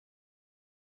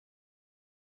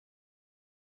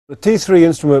The T3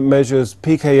 instrument measures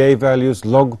pKa values,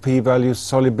 logP values,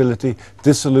 solubility,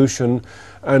 dissolution,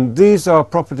 and these are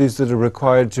properties that are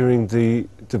required during the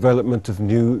development of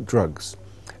new drugs.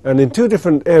 And in two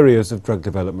different areas of drug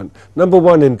development. Number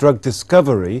one, in drug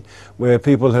discovery, where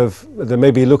they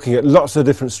may be looking at lots of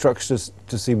different structures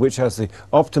to see which has the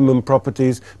optimum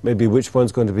properties, maybe which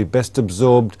one's going to be best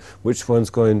absorbed, which one's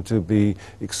going to be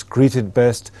excreted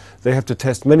best. They have to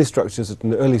test many structures at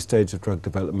an early stage of drug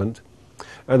development.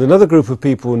 And another group of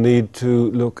people need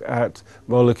to look at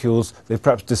molecules. They've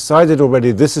perhaps decided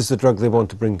already this is the drug they want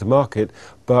to bring to market,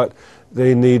 but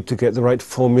they need to get the right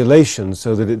formulation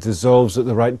so that it dissolves at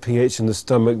the right pH in the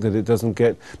stomach, that it doesn't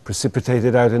get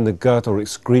precipitated out in the gut or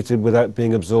excreted without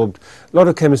being absorbed. A lot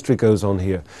of chemistry goes on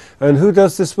here. And who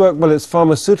does this work? Well, it's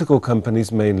pharmaceutical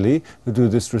companies mainly who do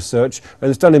this research, and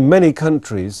it's done in many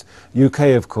countries, UK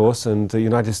of course, and the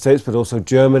United States, but also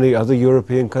Germany, other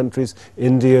European countries,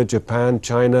 India, Japan,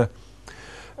 China.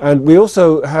 And we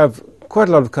also have quite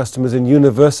a lot of customers in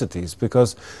universities,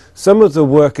 because some of the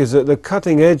work is at the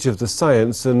cutting edge of the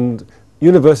science, and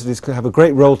universities can have a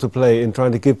great role to play in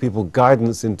trying to give people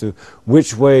guidance into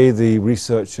which way the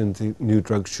research into new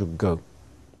drugs should go.